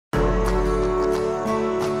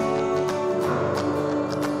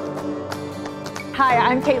Hi,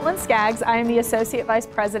 I'm Caitlin Skaggs. I am the Associate Vice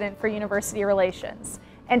President for University Relations.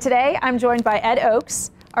 And today I'm joined by Ed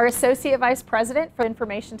Oakes, our Associate Vice President for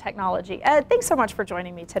Information Technology. Ed, thanks so much for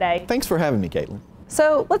joining me today. Thanks for having me, Caitlin.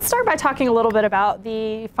 So let's start by talking a little bit about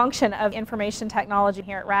the function of information technology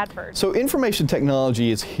here at Radford. So information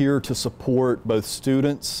technology is here to support both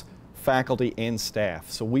students, faculty, and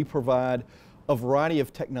staff. So we provide a variety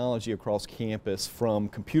of technology across campus, from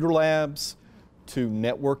computer labs to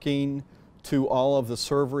networking to all of the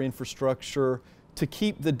server infrastructure to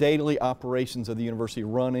keep the daily operations of the university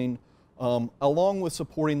running, along with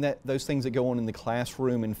supporting those things that go on in the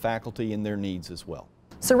classroom and faculty and their needs as well.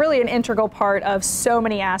 So really an integral part of so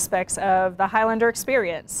many aspects of the Highlander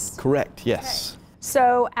experience. Correct, yes. Okay.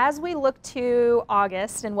 So as we look to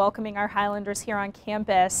August and welcoming our Highlanders here on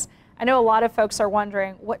campus, I know a lot of folks are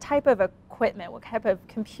wondering what type of equipment, what type of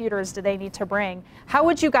computers do they need to bring? How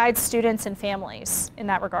would you guide students and families in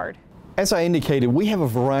that regard? As I indicated, we have a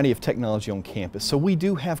variety of technology on campus, so we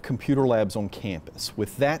do have computer labs on campus.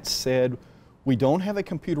 With that said, we don't have a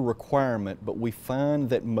computer requirement, but we find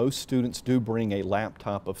that most students do bring a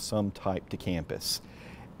laptop of some type to campus.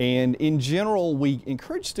 And in general, we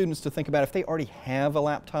encourage students to think about, if they already have a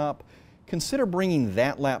laptop, consider bringing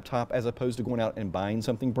that laptop as opposed to going out and buying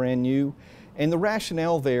something brand new. And the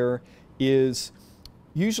rationale there is,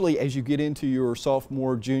 usually as you get into your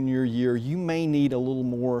sophomore, junior year, you may need a little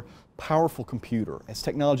more powerful computer. As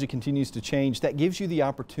technology continues to change, that gives you the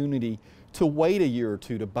opportunity to wait a year or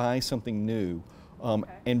two to buy something new,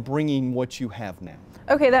 and bringing what you have now.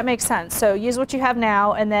 Okay, that makes sense. So use what you have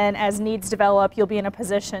now, and then as needs develop, you'll be in a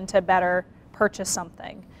position to better purchase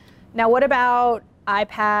something. Now, what about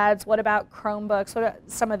iPads? What about Chromebooks? What are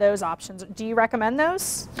some of those options? Do you recommend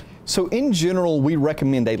those? So in general, we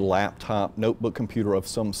recommend a laptop notebook computer of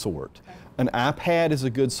some sort. Okay. An iPad is a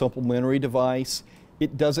good supplementary device.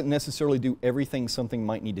 It doesn't necessarily do everything something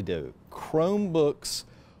might need to do. Chromebooks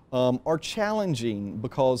are challenging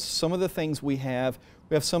because some of the things we have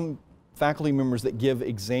some faculty members that give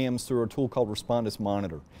exams through a tool called Respondus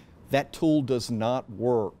Monitor. That tool does not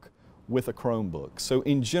work with a Chromebook. So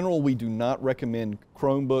in general, we do not recommend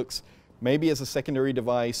Chromebooks, maybe as a secondary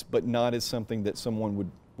device, but not as something that someone would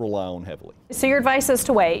rely on heavily. So your advice is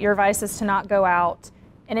to wait. Your advice is to not go out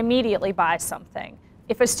and immediately buy something.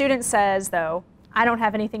 If a student says, though, I don't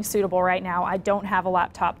have anything suitable right now, I don't have a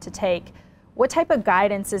laptop to take, what type of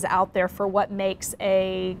guidance is out there for what makes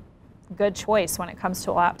a good choice when it comes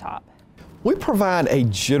to a laptop? We provide a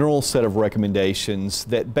general set of recommendations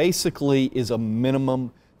that basically is a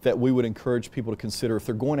minimum that we would encourage people to consider if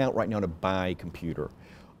they're going out right now to buy a computer.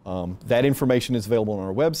 That information is available on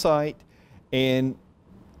our website, and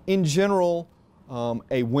in general,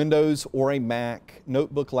 a Windows or a Mac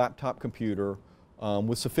notebook laptop computer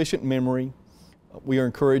with sufficient memory. We are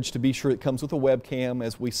encouraged to be sure it comes with a webcam,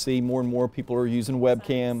 as we see more and more people are using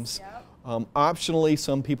webcams. Yep. Optionally,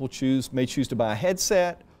 some people may choose to buy a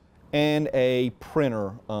headset and a printer,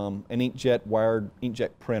 an inkjet, wired inkjet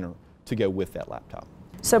printer to go with that laptop.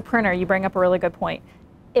 So printer, you bring up a really good point.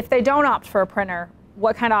 If they don't opt for a printer,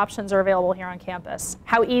 what kind of options are available here on campus?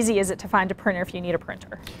 How easy is it to find a printer if you need a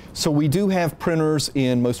printer? So we do have printers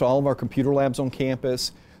in most all of our computer labs on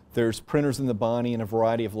campus. There's printers in the Bonnie in a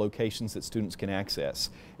variety of locations that students can access.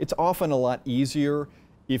 It's often a lot easier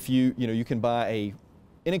if you can buy a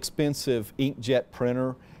inexpensive inkjet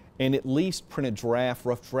printer and at least print a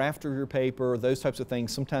rough draft of your paper, those types of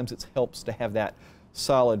things. Sometimes it helps to have that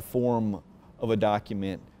solid form of a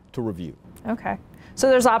document to review. Okay. So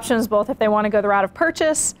there's options both if they want to go the route of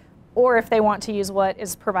purchase or if they want to use what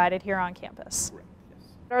is provided here on campus. Correct. Yes.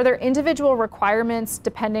 Are there individual requirements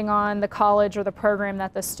depending on the college or the program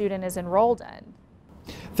that the student is enrolled in?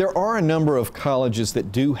 There are a number of colleges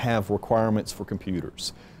that do have requirements for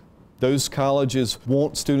computers. Those colleges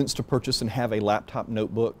want students to purchase and have a laptop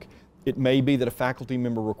notebook. It may be that a faculty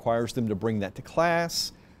member requires them to bring that to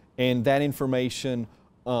class, and that information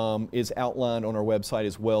is outlined on our website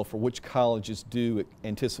as well for which colleges do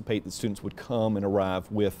anticipate that students would come and arrive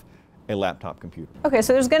with a laptop computer. Okay,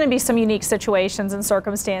 so there's going to be some unique situations and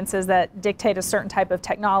circumstances that dictate a certain type of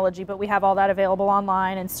technology, but we have all that available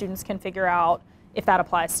online and students can figure out if that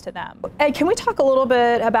applies to them. Ed, can we talk a little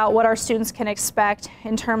bit about what our students can expect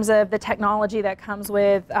in terms of the technology that comes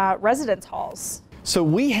with residence halls? So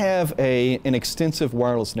we have an extensive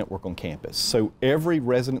wireless network on campus. So every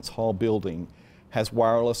residence hall building has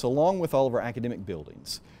wireless along with all of our academic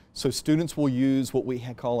buildings. So students will use what we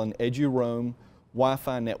call an EduRoam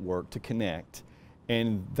Wi-Fi network to connect,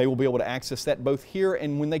 and they will be able to access that both here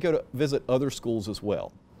and when they go to visit other schools as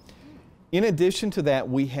well. In addition to that,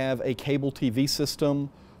 we have a cable TV system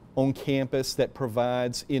on campus that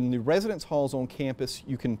provides, in the residence halls on campus,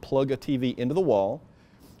 you can plug a TV into the wall.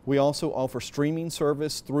 We also offer streaming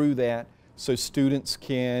service through that, so students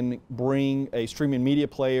can bring a streaming media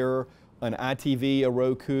player, an iTV, a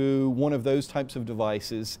Roku, one of those types of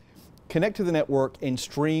devices, connect to the network and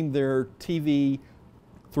stream their TV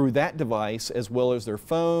through that device, as well as their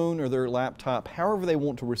phone or their laptop, however they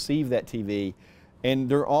want to receive that TV. And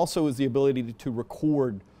there also is the ability to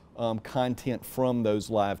record content from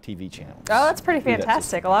those live TV channels. Oh, that's pretty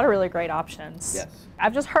fantastic. A lot of really great options. Yes.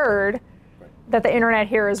 I've just heard that the internet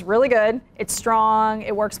here is really good. It's strong.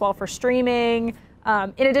 It works well for streaming.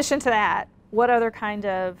 In addition to that, what other kind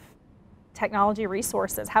of technology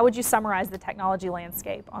resources? How would you summarize the technology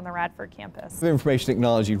landscape on the Radford campus? The information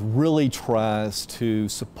technology really tries to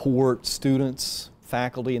support students,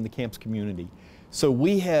 faculty, and the campus community. So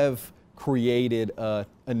we have created a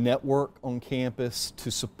network on campus to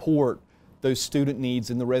support those student needs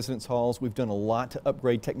in the residence halls. We've done a lot to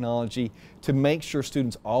upgrade technology to make sure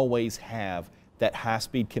students always have that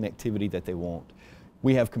high-speed connectivity that they want.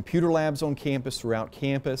 We have computer labs on campus throughout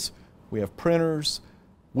campus. We have printers.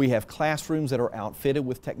 We have classrooms that are outfitted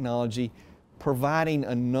with technology, providing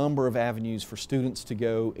a number of avenues for students to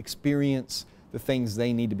go experience the things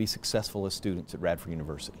they need to be successful as students at Radford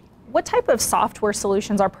University. What type of software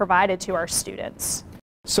solutions are provided to our students?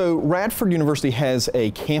 So Radford University has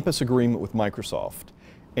a campus agreement with Microsoft,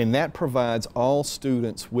 and that provides all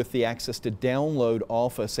students with the access to download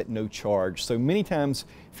Office at no charge. So many times,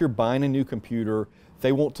 if you're buying a new computer,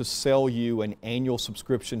 they want to sell you an annual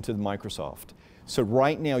subscription to Microsoft. So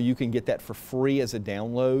right now you can get that for free as a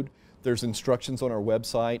download. There's instructions on our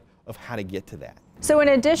website of how to get to that. So in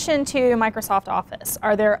addition to Microsoft Office,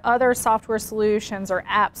 are there other software solutions or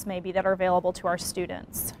apps maybe that are available to our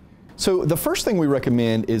students? So the first thing we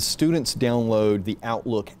recommend is students download the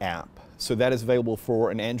Outlook app. So that is available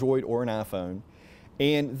for an Android or an iPhone,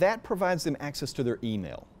 and that provides them access to their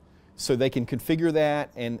email. So they can configure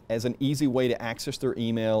that and as an easy way to access their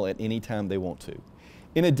email at any time they want to.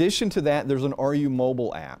 In addition to that, there's an RU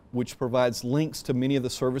mobile app which provides links to many of the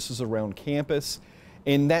services around campus,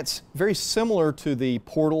 and that's very similar to the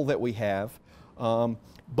portal that we have,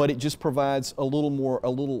 but it just provides a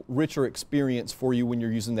little richer experience for you when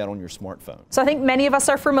you're using that on your smartphone. So I think many of us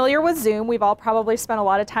are familiar with Zoom. We've all probably spent a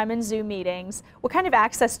lot of time in Zoom meetings. What kind of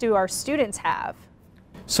access do our students have?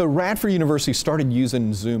 So Radford University started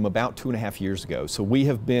using Zoom about 2.5 years ago. So we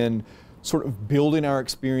have been sort of building our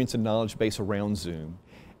experience and knowledge base around Zoom.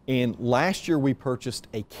 And last year we purchased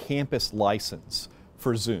a campus license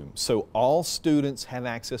for Zoom. So all students have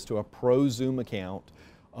access to a pro Zoom account.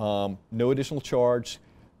 No additional charge,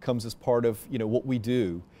 comes as part of what we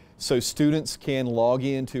do. So students can log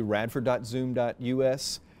in to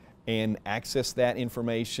radford.zoom.us and access that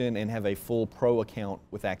information and have a full pro account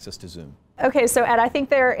with access to Zoom. Okay, so Ed, I think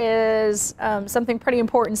there is something pretty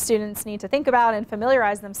important students need to think about and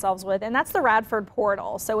familiarize themselves with, and that's the Radford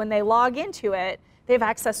portal. So when they log into it, they have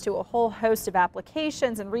access to a whole host of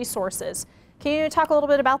applications and resources. Can you talk a little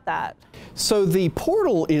bit about that? So the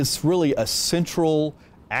portal is really a central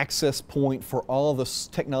access point for all the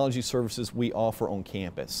technology services we offer on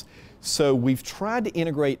campus. So we've tried to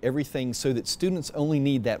integrate everything so that students only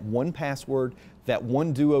need that one password, that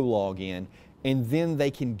one Duo login, and then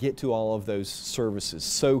they can get to all of those services.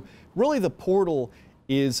 So really the portal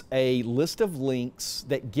is a list of links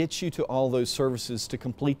that gets you to all those services to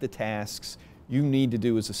complete the tasks you need to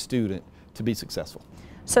do as a student to be successful.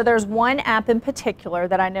 So there's one app in particular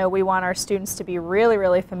that I know we want our students to be really,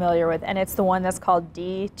 really familiar with, and it's the one that's called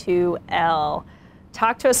D2L.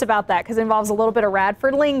 Talk to us about that, because it involves a little bit of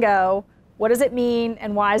Radford lingo. What does it mean,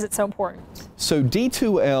 and why is it so important? So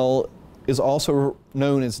D2L is also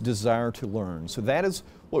known as Desire to Learn. So that is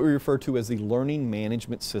what we refer to as the learning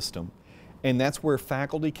management system, and that's where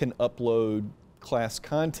faculty can upload class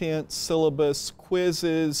content, syllabus,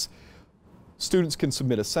 quizzes. Students can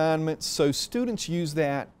submit assignments, so students use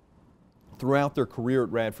that throughout their career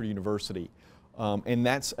at Radford University, and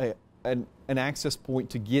that's an access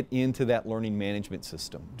point to get into that learning management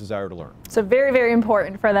system, Desire to Learn. So very, very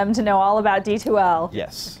important for them to know all about D2L.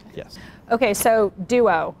 Yes, yes. Okay, so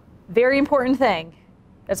Duo, very important thing.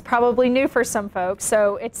 That's probably new for some folks,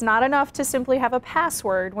 so it's not enough to simply have a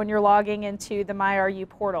password when you're logging into the MyRU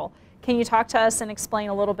portal. Can you talk to us and explain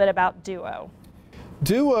a little bit about Duo?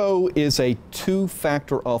 Duo is a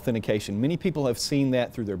two-factor authentication. Many people have seen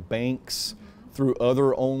that through their banks, through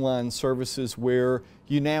other online services where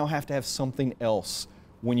you now have to have something else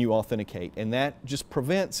when you authenticate. And that just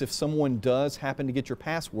prevents, if someone does happen to get your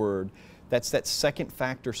password, that's that second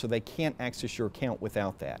factor, so they can't access your account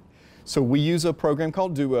without that. So we use a program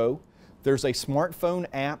called Duo There's a smartphone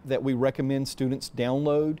app that we recommend students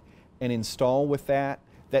download and install with that.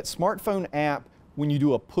 That smartphone app, when you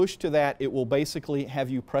do a push to that, it will basically have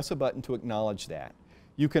you press a button to acknowledge that.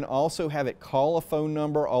 You can also have it call a phone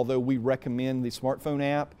number, although we recommend the smartphone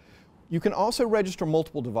app. You can also register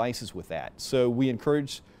multiple devices with that. So we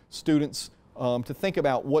encourage students to think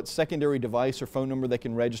about what secondary device or phone number they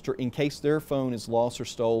can register in case their phone is lost or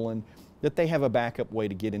stolen, that they have a backup way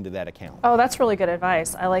to get into that account. Oh, that's really good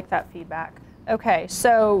advice. I like that feedback. Okay,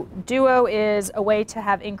 so Duo is a way to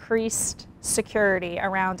have increased security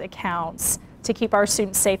around accounts to keep our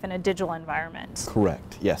students safe in a digital environment.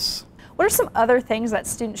 Correct, yes. What are some other things that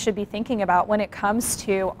students should be thinking about when it comes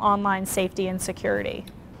to online safety and security?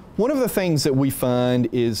 One of the things that we find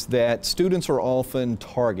is that students are often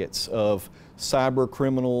targets of cyber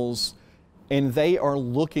criminals, and they are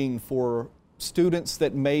looking for students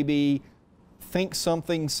that maybe think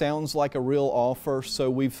something sounds like a real offer. So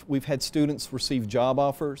we've had students receive job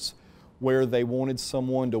offers where they wanted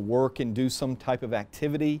someone to work and do some type of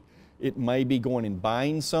activity. It may be going and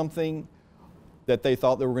buying something that they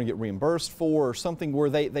thought they were going to get reimbursed for, or something where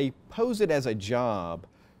they pose it as a job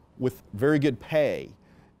with very good pay.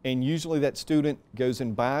 And usually that student goes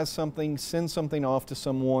and buys something, sends something off to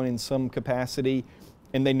someone in some capacity,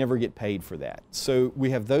 and they never get paid for that. So we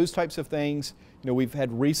have those types of things. You know, we've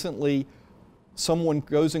had recently someone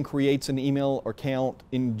goes and creates an email account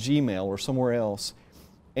in Gmail or somewhere else,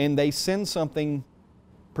 and they send something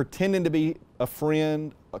pretending to be a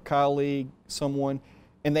friend, a colleague, someone,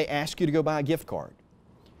 and they ask you to go buy a gift card.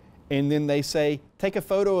 And then they say, take a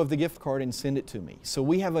photo of the gift card and send it to me. So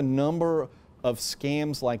we have a number of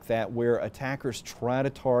scams like that where attackers try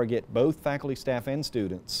to target both faculty, staff, and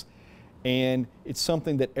students. And it's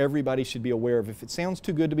something that everybody should be aware of. If it sounds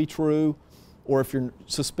too good to be true, or if you're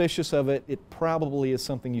suspicious of it, it probably is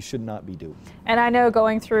something you should not be doing. And I know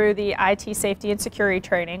going through the IT safety and security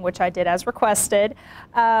training, which I did as requested,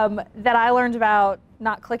 that I learned about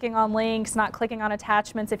not clicking on links, not clicking on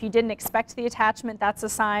attachments. If you didn't expect the attachment, that's a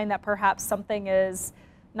sign that perhaps something is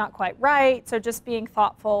not quite right. So just being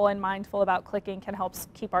thoughtful and mindful about clicking can help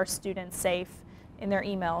keep our students safe in their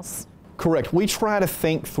emails. Correct. We try to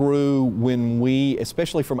think through when we,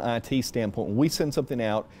 especially from an IT standpoint, when we send something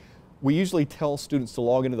out, we usually tell students to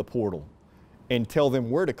log into the portal and tell them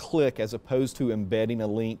where to click as opposed to embedding a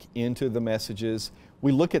link into the messages.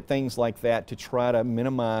 We look at things like that to try to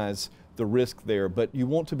minimize the risk there, but you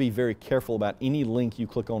want to be very careful about any link you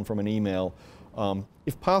click on from an email.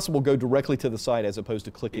 If possible, go directly to the site as opposed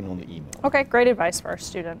to clicking on the email. Okay, great advice for our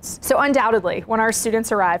students. So undoubtedly, when our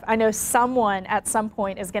students arrive, I know someone at some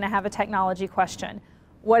point is going to have a technology question.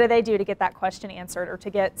 What do they do to get that question answered or to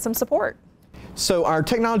get some support? So our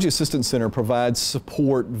Technology Assistance Center provides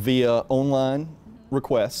support via online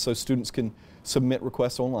requests, so students can submit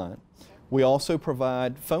requests online. We also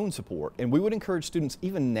provide phone support, and we would encourage students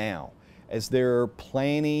even now, as they're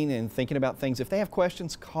planning and thinking about things, if they have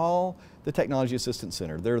questions, call the Technology Assistance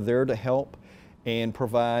Center. They're there to help and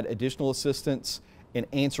provide additional assistance and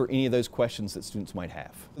answer any of those questions that students might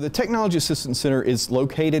have. The Technology Assistance Center is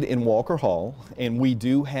located in Walker Hall, and we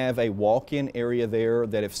do have a walk-in area there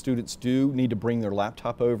that if students do need to bring their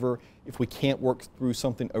laptop over, if we can't work through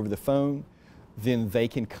something over the phone, then they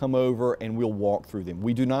can come over and we'll walk through them.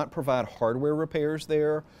 We do not provide hardware repairs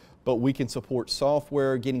there, but we can support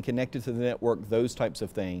software, getting connected to the network, those types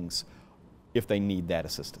of things if they need that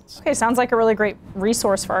assistance. Okay, sounds like a really great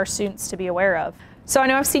resource for our students to be aware of. So I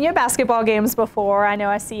know I've seen you at basketball games before. I know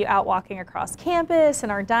I see you out walking across campus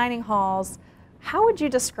and our dining halls. How would you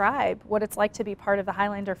describe what it's like to be part of the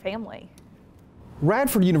Highlander family?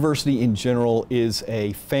 Radford University in general is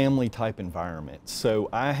a family type environment. So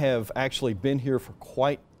I have actually been here for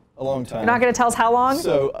quite a long time. You're not going to tell us how long?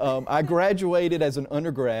 So I graduated as an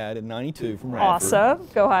undergrad in '92 from Radford. Awesome.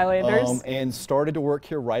 Go Highlanders. And started to work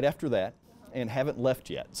here right after that and haven't left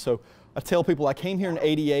yet. So I tell people I came here in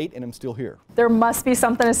 '88 and I'm still here. There must be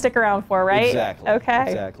something to stick around for, right? Exactly. Okay.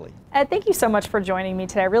 Exactly. Ed, thank you so much for joining me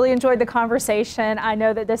today. I really enjoyed the conversation. I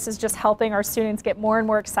know that this is just helping our students get more and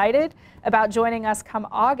more excited about joining us come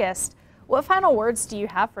August. What final words do you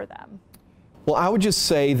have for them? Well, I would just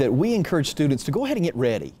say that we encourage students to go ahead and get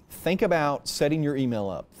ready. Think about setting your email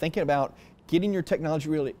up. Think about getting your technology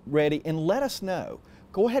really ready, and let us know.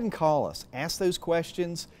 Go ahead and call us. Ask those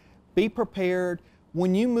questions. Be prepared.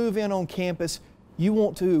 When you move in on campus, you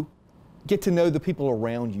want to get to know the people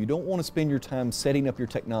around you. You don't want to spend your time setting up your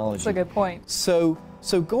technology. That's a good point. So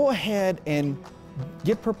go ahead and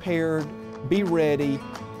get prepared, be ready,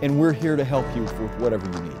 and we're here to help you with whatever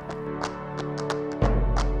you need.